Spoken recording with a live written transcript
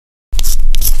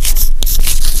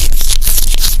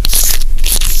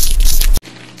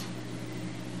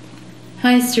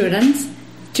Hi students,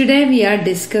 today we are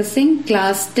discussing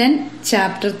class 10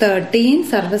 chapter 13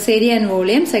 surface area and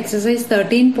volumes exercise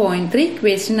 13.3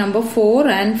 question number 4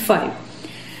 and 5.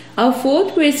 Our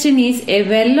fourth question is a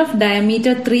well of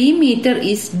diameter 3 meter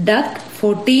is dug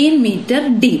 14 meter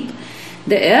deep.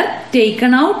 The earth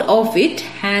taken out of it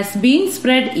has been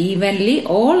spread evenly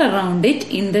all around it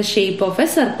in the shape of a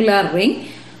circular ring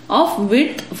of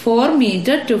width 4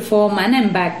 meter to form an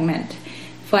embankment.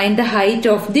 Find the height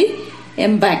of the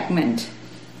embankment.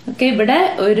 Okay, ഇവിടെ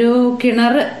ഒരു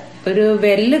കിണർ ഒരു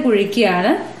വെല്ല്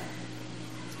കുഴിക്കുകയാണ്.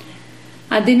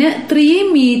 അതിന് 3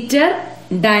 metre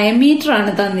diameter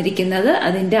ആണ് തന്നിരിക്കുന്നത്.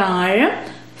 അതിന്റെ ആഴം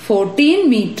 14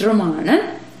 മീറ്ററുമാണ്.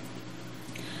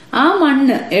 ആ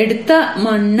മണ്ണ് എടുത്ത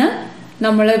മണ്ണ്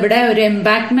നമ്മൾ ഇവിടെ ഒരു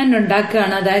എംബാങ്ക്മെന്റ്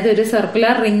ഉണ്ടാക്കുകയാണ്. അതായത് ഒരു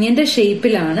സർക്കുലർ റിങ്ങിന്റെ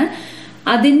ഷേപ്പിലാണ്.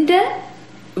 അതിന്റെ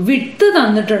വിഡ്ത്ത്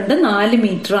തന്നിട്ടുണ്ട് 4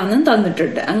 മീറ്റർ ആണെന്നും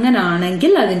തന്നിട്ടുണ്ട്.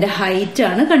 അങ്ങനാണെങ്കിൽ അതിന്റെ ഹൈറ്റ്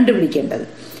ആണ് കണ്ടുപിടിക്കേണ്ടത്.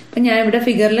 അപ്പൊ ഞാൻ ഇവിടെ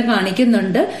ഫിഗറിൽ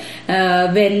കാണിക്കുന്നുണ്ട്.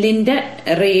 വെല്ലിന്റെ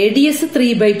റേഡിയസ്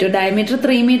 3/2, ഡയമീറ്റർ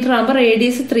 3 മീറ്റർ ആകുമ്പോൾ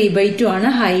റേഡിയസ് 3/2 ആണ്.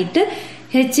 Height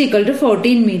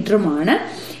h=14 മീറ്ററുമാണ്.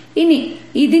 ഇനി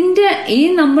ഇതിന്റെ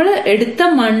നമ്മൾ എടുത്ത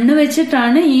മണ്ണ്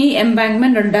വെച്ചിട്ടാണ് ഈ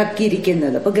എംബാങ്ക്മെന്റ്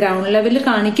ഉണ്ടാക്കിയിരിക്കുന്നത്. അപ്പൊ ഗ്രൗണ്ട് ലെവലിൽ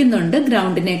കാണിക്കുന്നുണ്ട്.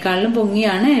 ഗ്രൗണ്ടിനേക്കാളും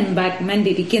പൊങ്ങിയാണ് എംബാങ്ക്മെന്റ്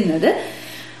ഇരിക്കുന്നത്.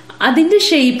 അതിന്റെ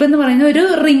ഷേപ്പ് എന്ന് പറയുന്നത് ഒരു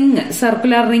റിങ്,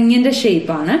 സർക്കുലർ റിങ്ങിന്റെ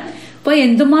ഷേപ്പാണ്. അപ്പൊ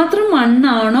എന്തുമാത്രം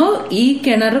മണ്ണാണോ ഈ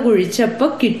കിണർ കുഴിച്ചപ്പോ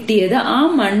കിട്ടിയത്, ആ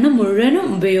മണ്ണ് മുഴുവനും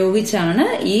ഉപയോഗിച്ചാണ്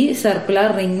ഈ സർക്കുലർ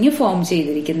റിങ് ഫോം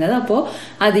ചെയ്തിരിക്കുന്നത്. അപ്പോ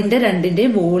അതിന്റെ രണ്ടിന്റെ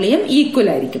വോളിയം ഈക്വൽ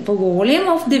ആയിരിക്കും. അപ്പൊ വോളിയം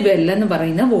ഓഫ് ദി വെൽ എന്ന്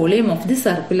പറയുന്നത് volume of the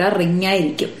circular ring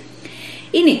ആയിരിക്കും.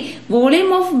 ഇനി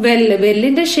വോളിയം ഓഫ്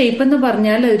വെല്ലിന്റെ ഷേപ്പ് എന്ന്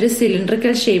പറഞ്ഞാൽ ഒരു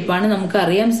സിലിണ്ടറിക്കൽ ഷേപ്പാണ്.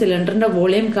 നമുക്കറിയാം സിലിണ്ടറിന്റെ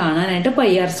വോളിയം കാണാനായിട്ട്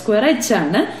πr²h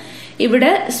ആണ്. ഇവിടെ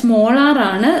സ്മോൾ ആർ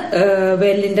ആണ്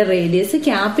വെല്ലിന്റെ റേഡിയസ്,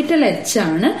 ക്യാപിറ്റൽ എച്ച്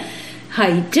ആണ്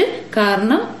ഹൈറ്റ്.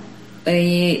 കാരണം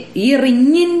ഈ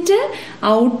റിങ്ങിന്റെ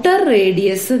ഔട്ടർ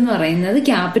റേഡിയസ് എന്ന് പറയുന്നത്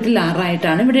ക്യാപിറ്റൽ ആർ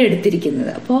ആയിട്ടാണ് ഇവിടെ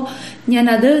എടുത്തിരിക്കുന്നത്. അപ്പോ ഞാൻ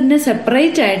അതിനെ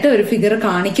സെപ്പറേറ്റ് ആയിട്ട് ഒരു ഫിഗർ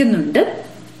കാണിക്കുന്നുണ്ട്.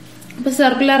 അപ്പൊ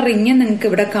സർക്കുലർ റിങ് നിങ്ങൾക്ക്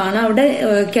ഇവിടെ കാണാം. അവിടെ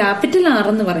ക്യാപിറ്റൽ ആർ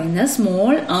എന്ന് പറയുന്നത്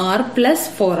സ്മോൾ ആർ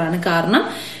 +4 ആണ്. കാരണം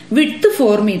വിഡ്ത്ത്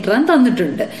 4 മീറ്റർ ആണ്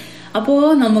തന്നിട്ടുണ്ട്. അപ്പോ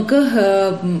നമുക്ക്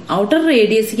outer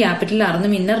radius capital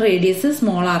ആർന്നും inner radius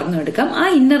small ആർന്നും എടുക്കാം. ആ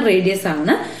ഇന്നർ റേഡിയസ്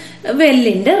ആണ്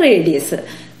വെല്ലിന്റെ റേഡിയസ്.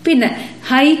 പിന്നെ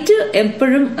ഹൈറ്റ്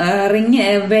എപ്പോഴും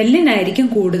വെല്ലിനായിരിക്കും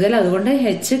കൂടുതൽ. അതുകൊണ്ട്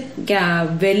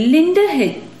വെല്ലിന്റെ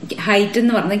ഹൈറ്റ്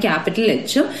എന്ന് പറയുന്നത് ക്യാപിറ്റൽ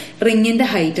എച്ചും റിങ്ങിന്റെ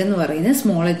ഹൈറ്റ് എന്ന് പറയുന്നത്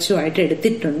സ്മോൾ എച്ചും ആയിട്ട്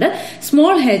എടുത്തിട്ടുണ്ട്.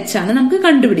 സ്മോൾ എച്ച് ആണ് നമുക്ക്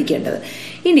കണ്ടുപിടിക്കേണ്ടത്.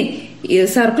 ഇനി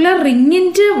സർക്കുലർ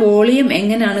റിങ്ങിന്റെ വോളിയം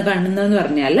എങ്ങനെയാണ് കാണുന്നതെന്ന്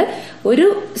പറഞ്ഞാൽ, ഒരു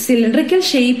സിലിണ്ടറിക്കൽ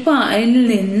ഷേപ്പ്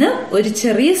നിന്ന് ഒരു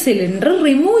ചെറിയ സിലിണ്ടർ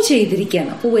റിമൂവ്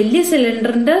ചെയ്തിരിക്കുകയാണ്. അപ്പോൾ വലിയ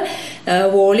സിലിണ്ടറിന്റെ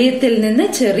വോളിയത്തിൽ നിന്ന്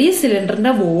ചെറിയ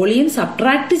സിലിണ്ടറിന്റെ വോളിയം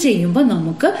സബ്ട്രാക്ട് ചെയ്യുമ്പോൾ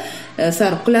നമുക്ക്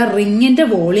സർക്കുലർ റിങ്ങിന്റെ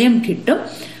വോളിയം കിട്ടും.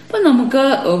 അപ്പൊ നമുക്ക്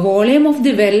volume of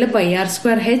the well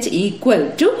πr²h equal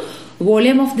to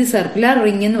volume of the circular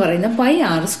ring എന്ന് പറയുന്നത്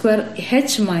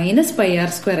πr²h -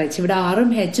 πr²h. ഇവിടെ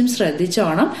ആറും ഹെച്ചും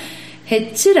ശ്രദ്ധിച്ചോണം.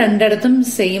 h രണ്ടിടത്തും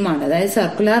സെയിം ആണ്. അതായത്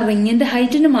സർക്കുലർ റിങ്ങിന്റെ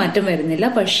ഹൈറ്റിന് മാറ്റം വരുന്നില്ല.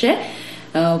 പക്ഷെ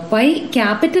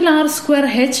ക്യാപിറ്റൽ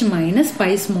R²h - π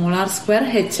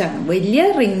ആണ്. വലിയ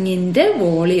റിങ്ങിന്റെ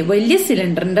വോളിയം, വലിയ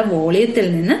സിലിണ്ടറിന്റെ വോളിയത്തിൽ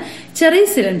നിന്ന് ചെറിയ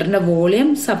സിലിണ്ടറിന്റെ വോളിയം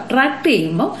സബ്ട്രാക്ട്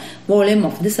ചെയ്യുമ്പോൾ volume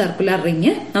of the circular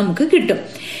ring നമുക്ക് കിട്ടും.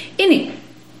 ഇനി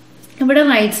ഇവിടെ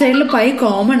റൈറ്റ് സൈഡിൽ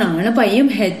കോമൺ ആണ്. പൈയും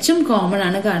ഹെച്ചും കോമൺ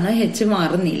ആണ്. കാരണം ഹെച്ച്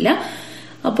മാറുന്നില്ല.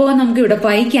 അപ്പോൾ നമുക്ക് ഇവിടെ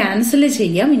ക്യാൻസൽ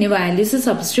ചെയ്യാം. ഇനി വാല്യൂസ്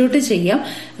സബ്സ്റ്റിറ്റ്യൂട്ട് ചെയ്യാം.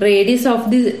 റേഡിയസ് ഓഫ്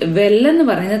ദി വെൽ എന്ന്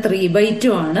പറയുന്നത്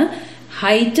 3/2 ആണ്.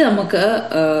 ഹൈറ്റ് നമുക്ക്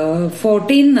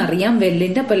 14 എന്നറിയാം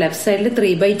വെല്ലിന്റെ. അപ്പൊ ലെഫ്റ്റ് സൈഡിൽ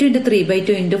 3/2 ×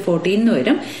 3/2 × 14 എന്ന്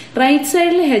വരും. റൈറ്റ്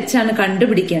സൈഡിൽ ഹെച്ച് ആണ്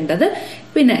കണ്ടുപിടിക്കേണ്ടത്.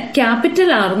 പിന്നെ ക്യാപിറ്റൽ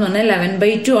ആർ എന്ന് പറഞ്ഞാൽ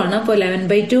 11/2 ആണ്. അപ്പോൾ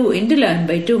 11/2 ×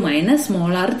 11/2 -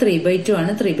 സ്മോൾ ആർ 3/2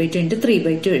 ആണ്. 3/2 ×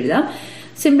 3/2 എഴുതാം.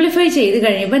 സിംപ്ലിഫൈ ചെയ്ത്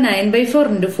കഴിയുമ്പോൾ 9/4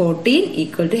 × 14 =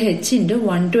 h ×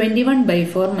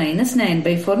 121/4 -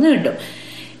 9/4 എന്ന് കിട്ടും.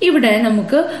 ഇവിടെ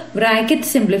നമുക്ക് ബ്രാക്കറ്റ്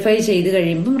സിംപ്ലിഫൈ ചെയ്ത്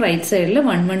കഴിയുമ്പോൾ റൈറ്റ് സൈഡിൽ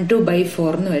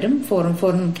 112/4 എന്ന് വരും.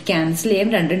 4 നമുക്ക് ക്യാൻസൽ ചെയ്യാം.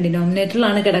 രണ്ടും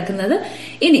ഡിനോമിനേറ്ററിലാണ് കിടക്കുന്നത്.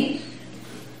 ഇനി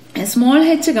സ്മോൾ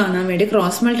h കാണാൻ വേണ്ടി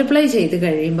ക്രോസ് മൾട്ടിപ്ലൈ ചെയ്ത്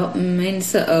കഴിയുമ്പോൾ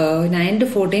മീൻസ് 9 ×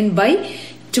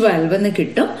 14/12 എന്ന്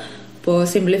കിട്ടും. അപ്പോൾ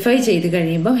സിംപ്ലിഫൈ ചെയ്ത്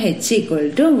കഴിയുമ്പോൾ h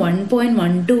 =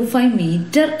 1.125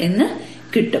 മീറ്റർ എന്ന്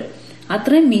കിട്ടും.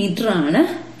 അത്രയും മീറ്റർ ആണ്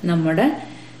നമ്മുടെ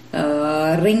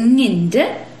റിങ്ങിന്റെ,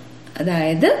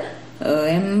 അതായത്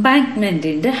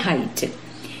എംബാങ്ക്മെന്റിന്റെ ഹൈറ്റ്.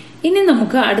 ഇനി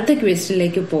നമുക്ക് അടുത്ത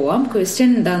ക്വസ്റ്റ്യനിലേക്ക് പോവാം. ക്വസ്റ്റ്യൻ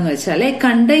എന്താന്ന് വെച്ചാൽ, A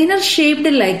container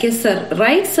shaped like A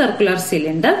right circular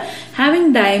cylinder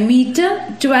having diameter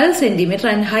 12 cm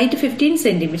and height 15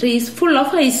 cm is full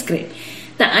of ice cream.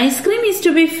 The ice cream is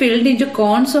to be filled into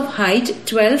cones of height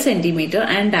 12 cm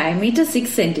and diameter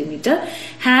 6 cm,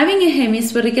 having a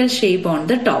hemispherical shape on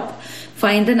the top.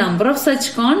 Find the number of such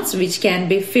cones which can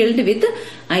be filled with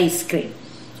ice cream.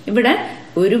 ഇവിടെ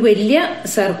ഒരു വലിയ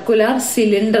circular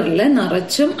സിലിണ്ടറിൽ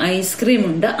നിറച്ചും ice cream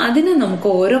ഉണ്ട്. അതിനെ നമുക്ക്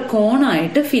ഓരോ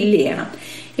കോണായിട്ട് fill ചെയ്യണം.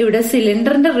 ഇവിടെ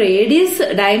സിലിണ്ടറിന്റെ റേഡിയസ്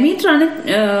ഡയമീറ്റർ ആണ്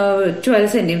 12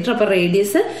 സെന്റിമീറ്റർ, അപ്പൊ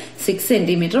റേഡിയസ് 6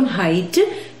 സെന്റിമീറ്ററും ഹൈറ്റ്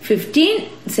 15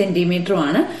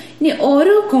 സെന്റിമീറ്ററുമാണ്. ഇനി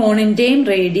ഓരോ കോണിന്റെയും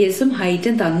റേഡിയസും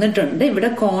ഹൈറ്റും തന്നിട്ടുണ്ട്. ഇവിടെ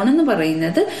കോൺ എന്ന്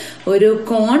പറയുന്നത് ഒരു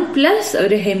കോൺ പ്ലസ്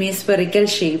ഒരു ഹെമിസ്ഫെറിക്കൽ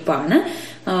ഷേപ്പ് ആണ്.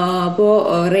 അപ്പോ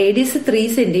റേഡിയസ് 3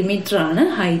 സെന്റിമീറ്റർ ആണ്,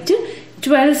 ഹൈറ്റ്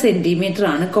 12 സെന്റിമീറ്റർ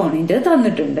ആണ് കോണിന്റെ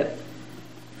തന്നിട്ടുണ്ട്.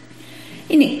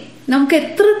 ഇനി നമുക്ക്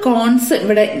എത്ര കോൺസ്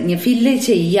ഇവിടെ ഫില്ല്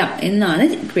ചെയ്യാം എന്നാണ്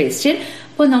ക്വസ്റ്റ്യൻ.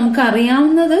 അപ്പോൾ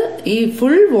നമുക്കറിയാവുന്നത് ഈ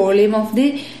full volume of the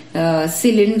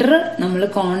cylinder നമ്മൾ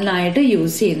കോണിലായിട്ട്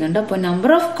യൂസ് ചെയ്യുന്നുണ്ട്. അപ്പോൾ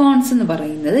നമ്പർ ഓഫ് കോൺസ് എന്ന്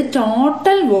പറയുന്നത്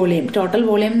ടോട്ടൽ വോളിയം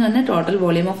എന്ന് പറഞ്ഞാൽ total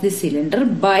volume of the cylinder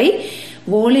by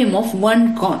volume of 1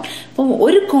 കോൺ. അപ്പോൾ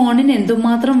ഒരു കോണിന്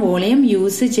എന്തുമാത്രം വോളിയം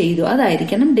യൂസ് ചെയ്തു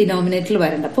അതായിരിക്കണം ഡിനോമിനേറ്ററിൽ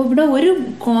വരേണ്ടത്. അപ്പോൾ ഇവിടെ ഒരു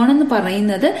കോൺ എന്ന്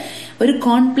പറയുന്നത് ഒരു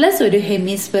കോൺ പ്ലസ് ഒരു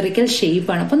ഹെമിസ്ഫെറിക്കൽ ഷേപ്പ്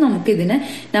ആണ്. അപ്പൊ നമുക്കിതിന്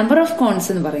നമ്പർ ഓഫ് കോൺസ്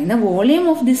എന്ന് പറയുന്നത് volume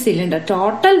of the cylinder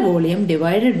total volume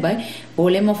divided by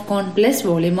volume of cone plus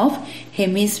volume of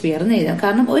hemisphere എന്ന് എഴുതാം.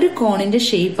 കാരണം ഒരു കോണിന്റെ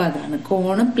ഷേപ്പ് അതാണ്,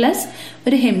 കോണ് പ്ലസ്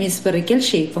ഒരു ഹെമിസ്ഫെറിക്കൽ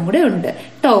ഷേപ്പും കൂടെ ഉണ്ട്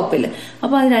ടോപ്പിൽ.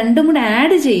 അപ്പൊ അത് രണ്ടും കൂടെ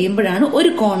ആഡ് ചെയ്യുമ്പോഴാണ് ഒരു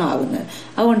കോൺ ആകുന്നത്.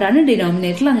 അതുകൊണ്ടാണ്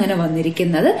ഡിനോമിനേറ്ററിൽ അങ്ങനെ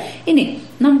വന്നിരിക്കുന്നത്. ഇനി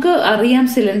നമുക്ക് അറിയാം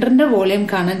സിലിണ്ടറിന്റെ വോളിയം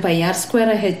കാണാൻ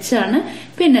πr² ആണ്.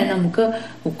 പിന്നെ നമുക്ക്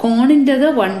കോണിന്റേത്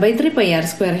 1/3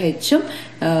 πr²,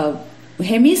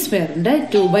 ഹെമിസ്ഫിയറിന്റെ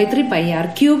 2/3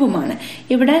 πr³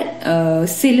 ഇവിടെ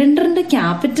സിലിണ്ടറിന്റെ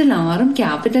ക്യാപിറ്റൽ ആറും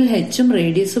ക്യാപിറ്റൽ Hഉം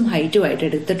റേഡിയസും ഹൈറ്റും ആയിട്ട്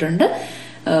എടുത്തിട്ടുണ്ട്.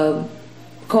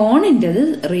 കോണിന്റേത്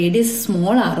റേഡിയസ്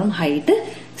സ്മോൾ ആറും ഹൈറ്റ്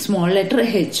സ്മോൾ ലെറ്റർ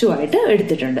Hഉം ആയിട്ട്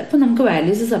എടുത്തിട്ടുണ്ട്. അപ്പൊ നമുക്ക്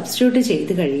വാല്യൂസ് സബ്സ്റ്റിറ്റ്യൂട്ട്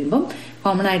ചെയ്ത് കഴിയുമ്പോൾ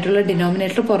കോമൺ ആയിട്ടുള്ള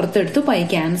ഡിനോമിനേറ്റർ പുറത്തെടുത്തു, പൈ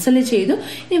ക്യാൻസൽ ചെയ്തു.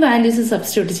 ഇനി വാല്യൂസ്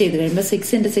സബ്സ്റ്റിറ്റ്യൂട്ട് ചെയ്ത് കഴിയുമ്പോൾ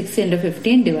 6 × 6 ×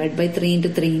 15 ഡിവൈഡ് ബൈ 3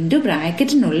 × 3 ഇൻറ്റു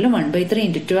ബ്രാക്കറ്റിനുള്ളിൽ 1/3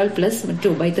 × 12 പ്ലസ്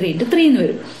 2/3 × 3 എന്ന്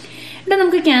വരും. ഇവിടെ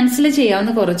നമുക്ക് ക്യാൻസൽ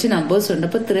ചെയ്യാവുന്ന കുറച്ച് നമ്പേഴ്സ് ഉണ്ട്.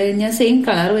 അപ്പൊ ഞാൻ സെയിം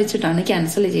കളർ വെച്ചിട്ടാണ്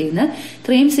ക്യാൻസൽ ചെയ്യുന്നത്.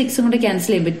 3ഉം 6ഉം കൂടെ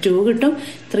ക്യാൻസൽ ചെയ്യുമ്പോൾ 2 കിട്ടും.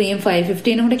 3ഉം 5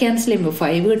 15ഉം കൂടെ ക്യാൻസൽ ചെയ്യുമ്പോൾ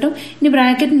 5 കിട്ടും. ഇനി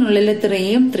ബ്രാക്കറ്റിനുള്ളിൽ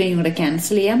 3ഉം കൂടെ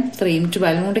ക്യാൻസൽ ചെയ്യാം. 3ഉം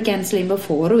 12ഉം കൂടെ ക്യാൻസൽ ചെയ്യുമ്പോൾ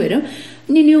 4 വരും.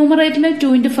 ഇനി ന്യൂമറേറ്ററിൽ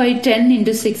 2 × 5 10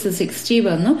 × 6 60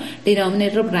 വന്നു.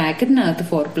 ഡിനോമിനേറ്റർ ബ്രാക്കറ്റിനകത്ത്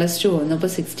 4 + 2 വന്നു. അപ്പൊ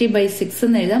 60/6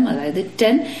 എന്ന് എഴുതാം. അതായത്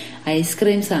 10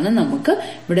 ഐസ്ക്രീംസ് ആണ് നമുക്ക്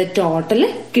ഇവിടെ ടോട്ടൽ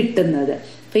കിട്ടുന്നത്.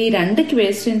 അപ്പൊ ഈ 2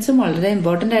 ക്വസ്റ്റ്യൻസും വളരെ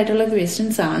ഇമ്പോർട്ടന്റ് ആയിട്ടുള്ള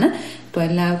ക്വസ്റ്റ്യൻസ് ആണ്. അപ്പൊ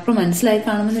എല്ലാവർക്കും മനസ്സിലായി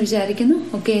കാണുമെന്ന് വിചാരിക്കുന്നു.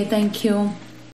 Okay, thank you.